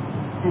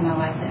 And I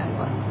like that a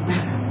lot.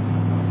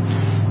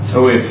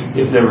 So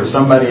if there was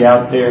somebody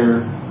out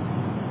there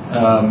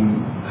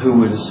who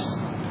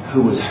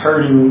was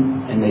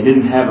hurting and they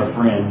didn't have a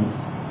friend,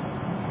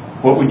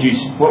 what would you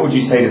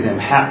say to them?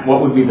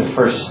 What would be the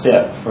first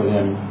step for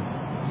them?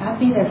 I'd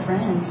be their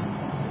friend.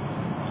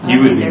 You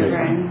would be their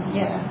friend.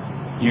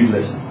 Yeah. You'd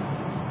listen.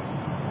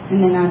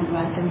 And then I'd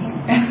invite them here.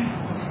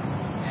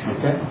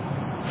 Okay.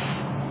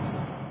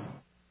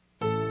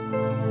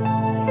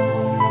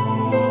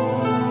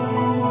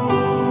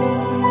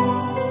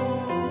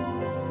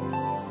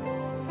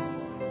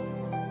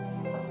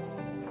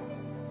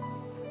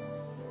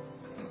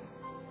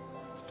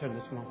 Turn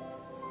this one on.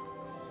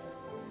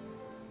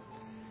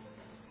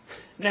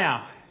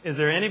 Now, is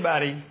there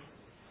anybody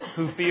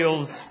who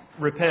feels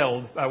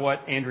repelled by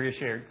what Andrea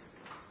shared?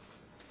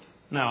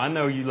 No, I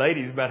know you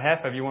ladies, about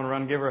half of you want to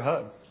run and give her a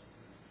hug.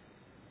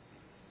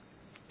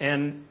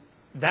 And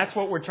that's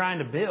what we're trying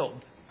to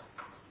build,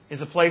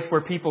 is a place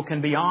where people can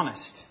be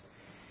honest.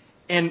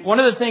 And one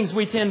of the things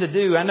we tend to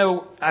do, I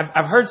know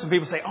I've heard some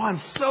people say, I'm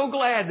so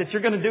glad that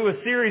you're going to do a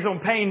series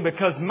on pain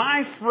because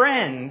my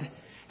friend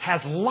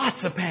has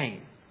lots of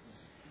pain.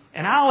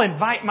 And I'll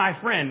invite my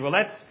friend. Well,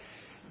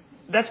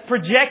 that's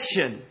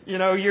projection.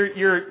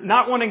 You're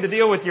not wanting to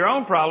deal with your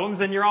own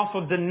problems, and you're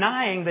also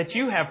denying that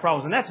you have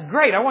problems. And that's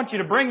great. I want you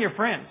to bring your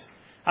friends.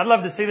 I'd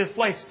love to see this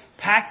place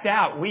packed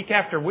out week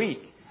after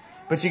week.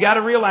 But you got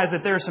to realize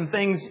that there are some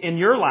things in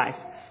your life.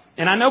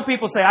 And I know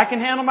people say, I can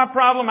handle my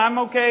problem, I'm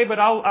okay, but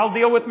I'll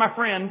deal with my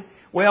friend.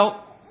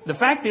 Well, the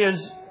fact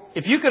is,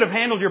 if you could have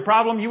handled your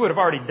problem, you would have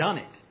already done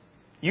it.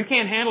 You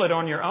can't handle it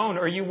on your own,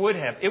 or you would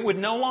have. It would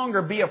no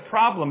longer be a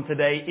problem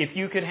today if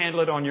you could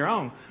handle it on your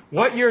own.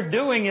 What you're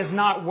doing is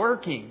not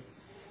working.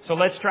 So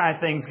let's try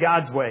things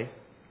God's way.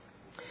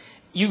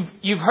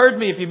 You've heard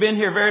me, if you've been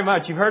here very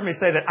much, you've heard me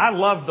say that I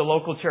love the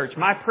local church.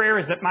 My prayer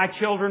is that my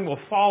children will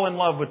fall in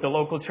love with the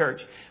local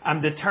church. I'm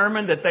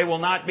determined that they will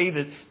not be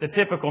the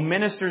typical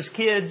minister's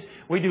kids.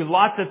 We do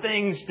lots of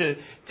things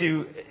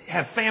to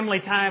have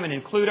family time and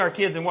include our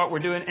kids in what we're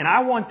doing. And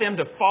I want them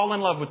to fall in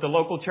love with the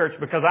local church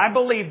because I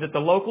believe that the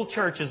local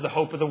church is the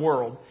hope of the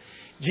world.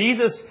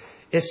 Jesus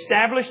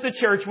established the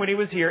church when He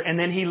was here, and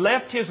then He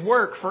left His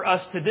work for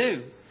us to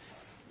do.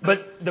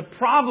 But the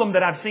problem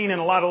that I've seen in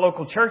a lot of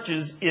local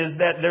churches is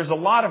that there's a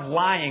lot of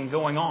lying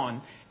going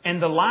on.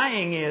 And the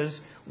lying is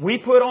we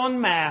put on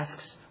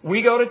masks,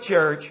 we go to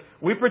church,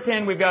 we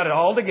pretend we've got it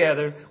all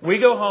together, we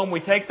go home, we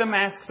take the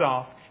masks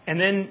off, and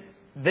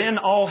then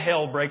all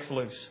hell breaks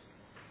loose.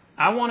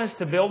 I want us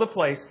to build a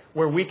place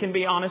where we can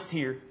be honest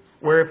here,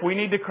 where if we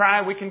need to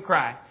cry, we can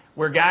cry,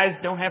 where guys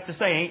don't have to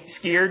say ain't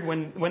scared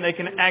when they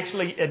can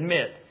actually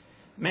admit,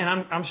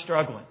 man, I'm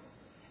struggling.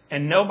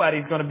 And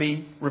nobody's going to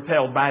be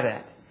repelled by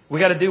that. We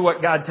got to do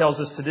what God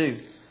tells us to do.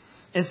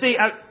 And see,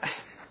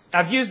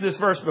 I've used this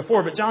verse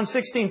before, but John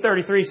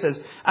 16:33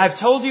 says, I've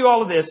told you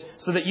all of this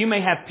so that you may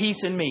have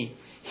peace in me.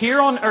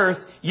 Here on earth,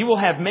 you will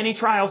have many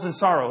trials and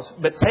sorrows,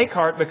 but take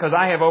heart because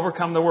I have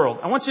overcome the world.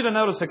 I want you to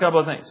notice a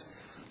couple of things.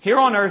 Here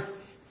on earth,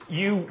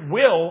 you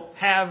will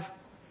have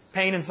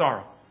pain and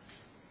sorrow.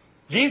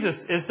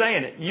 Jesus is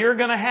saying it. You're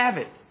going to have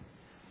it.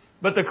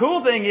 But the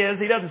cool thing is,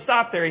 He doesn't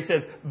stop there. He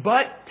says,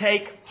 but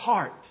take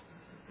heart.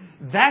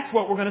 That's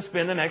what we're going to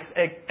spend the next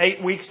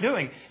 8 weeks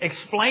doing,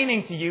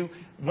 explaining to you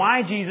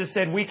why Jesus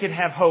said we could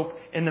have hope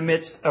in the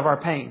midst of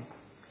our pain.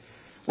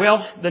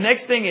 Well, the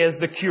next thing is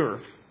the cure.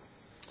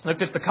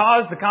 Looked at the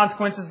cause, the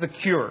consequences, the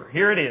cure.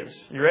 Here it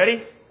is. You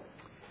ready?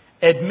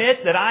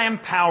 Admit that I am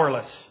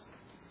powerless.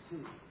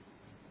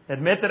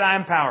 Admit that I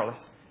am powerless.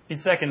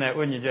 You'd second that,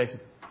 wouldn't you, Jason?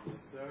 Yes,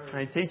 sir.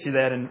 I teach you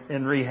that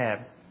in rehab.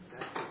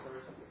 That's the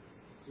first,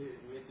 to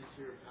admit that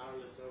you're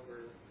powerless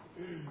over...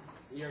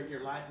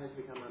 Your life has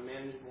become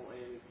unmanageable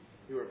and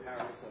you are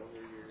powerless over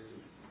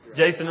your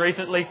Jason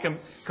recently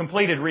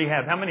completed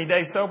rehab. How many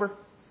days sober?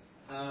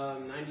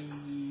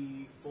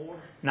 94.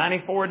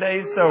 94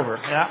 days sober,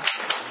 yeah.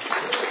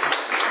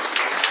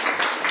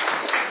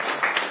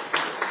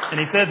 And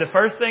he said the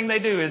first thing they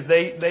do is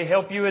they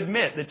help you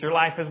admit that your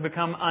life has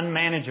become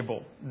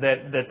unmanageable,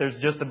 that there's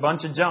just a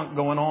bunch of junk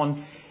going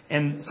on.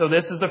 And so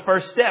this is the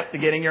first step to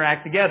getting your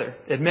act together.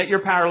 Admit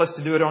you're powerless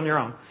to do it on your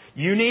own.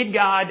 You need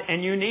God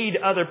and you need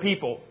other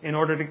people in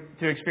order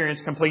to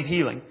experience complete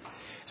healing.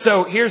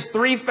 So here's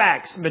 3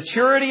 facts.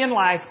 Maturity in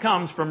life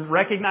comes from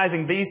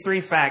recognizing these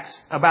 3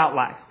 facts about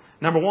life.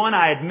 Number 1,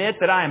 I admit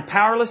that I am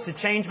powerless to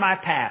change my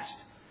past.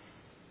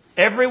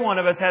 Every one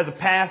of us has a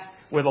past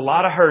with a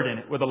lot of hurt in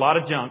it, with a lot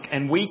of junk,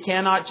 and we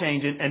cannot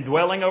change it, and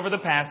dwelling over the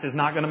past is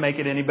not going to make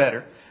it any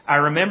better. I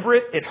remember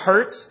it. It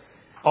hurts.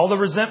 All the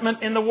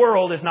resentment in the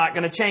world is not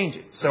going to change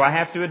it. So I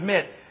have to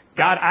admit,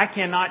 God, I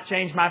cannot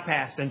change my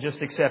past and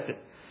just accept it.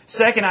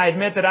 Second, I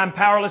admit that I'm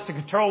powerless to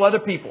control other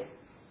people.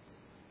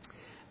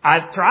 I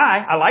try.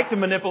 I like to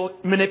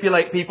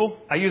manipulate people.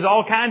 I use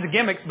all kinds of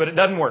gimmicks, but it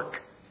doesn't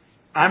work.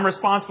 I'm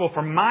responsible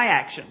for my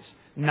actions,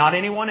 not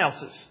anyone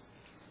else's.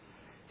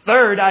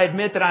 Third, I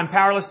admit that I'm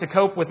powerless to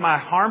cope with my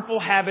harmful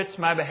habits,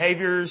 my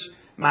behaviors,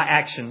 my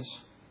actions.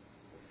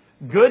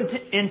 Good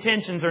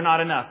intentions are not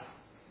enough.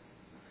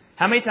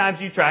 How many times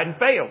have you tried and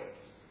failed?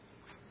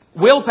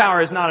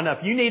 Willpower is not enough.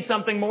 You need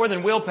something more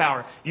than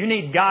willpower. You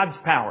need God's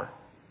power.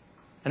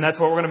 And that's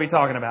what we're going to be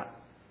talking about.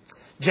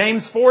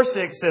 James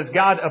 4:6 says,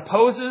 God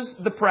opposes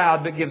the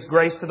proud but gives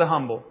grace to the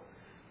humble.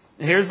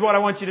 And here's what I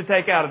want you to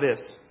take out of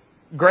this.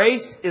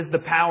 Grace is the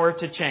power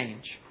to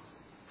change.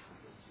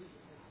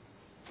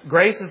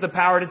 Grace is the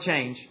power to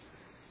change.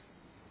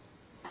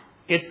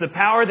 It's the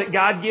power that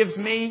God gives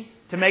me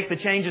to make the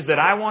changes that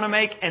I want to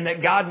make and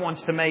that God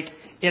wants to make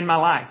in my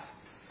life.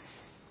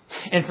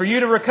 And for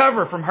you to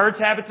recover from hurts,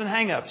 habits, and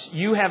hangups,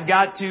 you have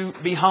got to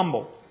be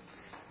humble.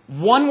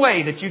 One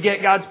way that you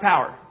get God's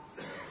power,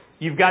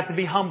 you've got to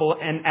be humble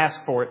and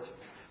ask for it.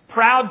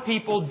 Proud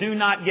people do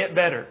not get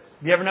better.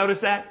 Have you ever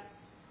noticed that?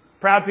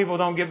 Proud people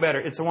don't get better.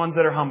 It's the ones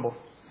that are humble.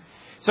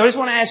 So I just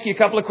want to ask you a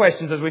couple of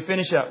questions as we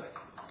finish up.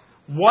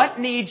 What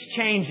needs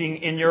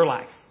changing in your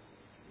life?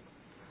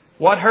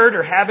 What hurt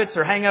or habits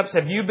or hangups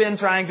have you been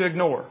trying to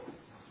ignore?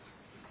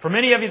 For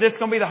many of you, this is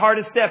going to be the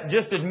hardest step,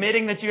 just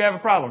admitting that you have a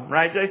problem.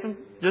 Right, Jason?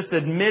 Just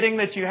admitting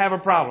that you have a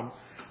problem.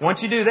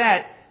 Once you do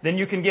that, then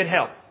you can get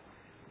help.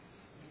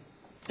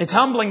 It's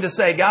humbling to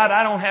say, God,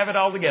 I don't have it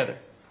all together.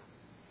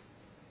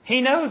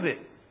 He knows it.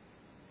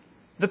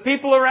 The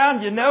people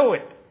around you know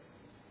it.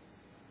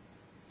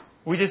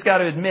 We just got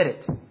to admit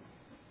it.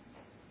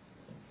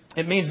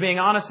 It means being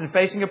honest and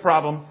facing a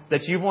problem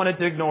that you've wanted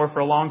to ignore for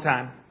a long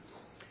time.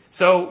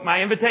 So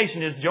my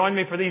invitation is join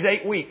me for these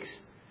 8 weeks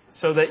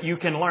so that you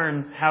can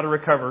learn how to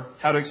recover,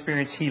 how to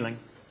experience healing.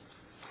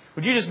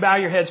 Would you just bow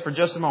your heads for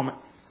just a moment?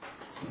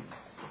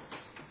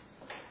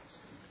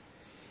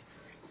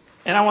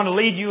 And I want to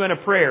lead you in a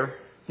prayer,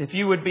 if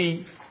you would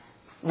be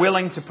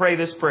willing to pray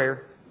this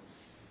prayer.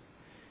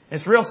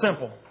 It's real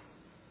simple.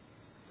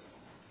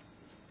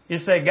 You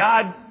say,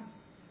 God,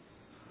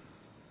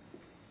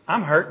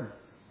 I'm hurting.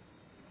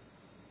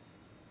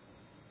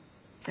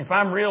 If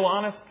I'm real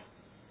honest,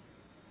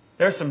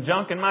 there's some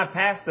junk in my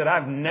past that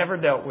I've never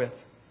dealt with.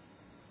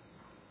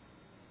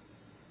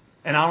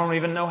 And I don't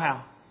even know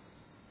how.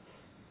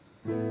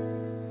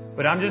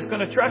 But I'm just going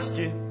to trust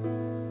you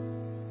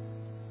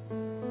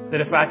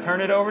that if I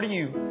turn it over to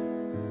you,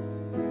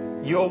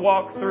 you'll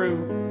walk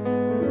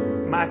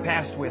through my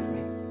past with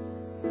me.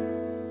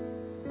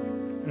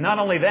 Not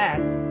only that,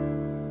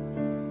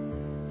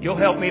 you'll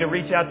help me to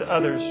reach out to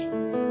others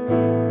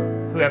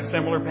who have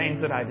similar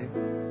pains that I do.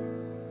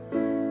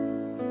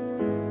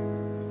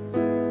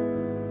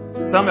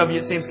 Some of you,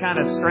 it seems kind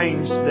of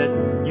strange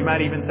that you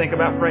might even think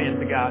about praying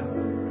to God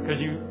because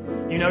you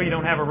know you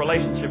don't have a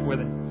relationship with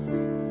Him.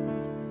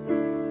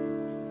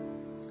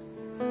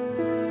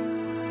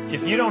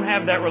 If you don't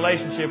have that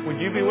relationship, would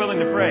you be willing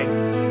to pray,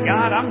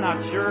 God, I'm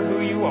not sure who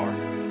you are.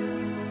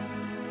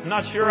 I'm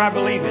not sure I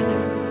believe in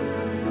you.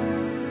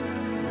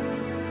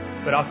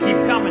 But I'll keep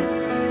coming.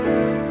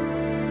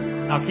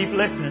 I'll keep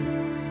listening.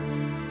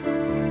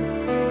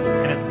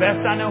 And as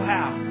best I know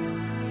how,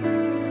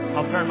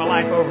 I'll turn my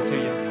life over to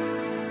you.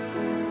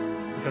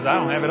 Because I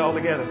don't have it all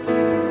together.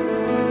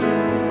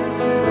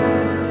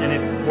 And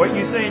if what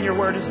you say in your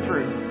word is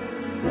true,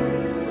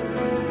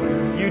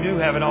 you do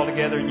have it all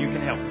together and you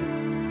can help me.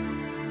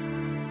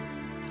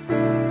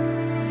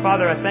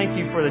 Father, I thank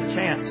you for the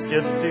chance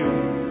just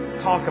to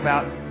talk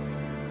about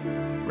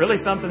really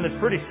something that's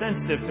pretty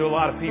sensitive to a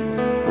lot of people.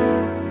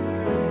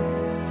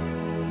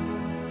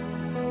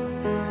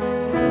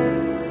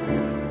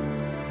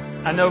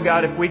 I know,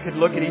 God, if we could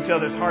look at each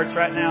other's hearts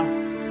right now,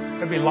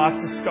 there'd be lots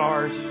of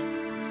scars.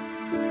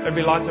 There'd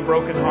be lots of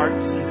broken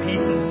hearts and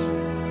pieces.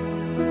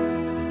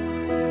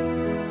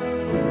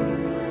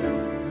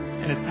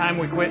 And it's time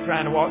we quit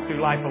trying to walk through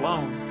life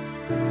alone.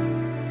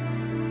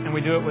 And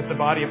we do it with the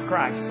body of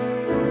Christ,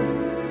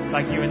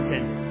 like you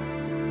intended.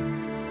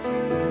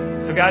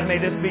 So God, may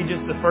this be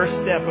just the first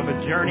step of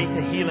a journey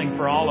to healing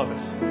for all of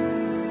us.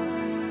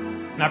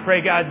 And I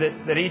pray, God,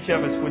 that each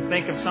of us would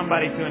think of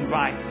somebody to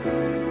invite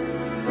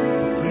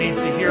who needs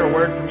to hear a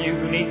word from you,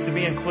 who needs to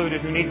be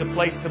included, who needs a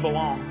place to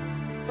belong.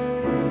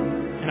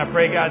 And I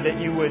pray, God, that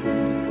you would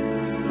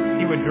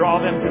draw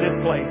them to this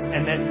place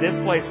and that this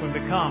place would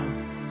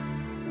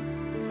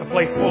become a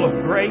place full of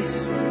grace,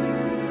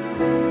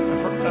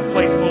 a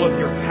place full of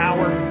your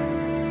power,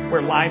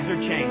 where lives are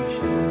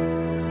changed.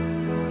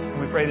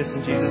 And we pray this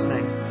in Jesus'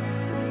 name.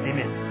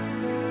 Amen.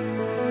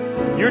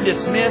 You're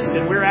dismissed,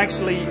 and we're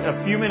actually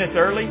a few minutes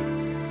early.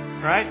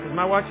 Right? Is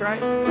my watch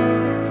right?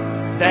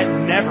 That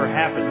never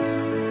happens.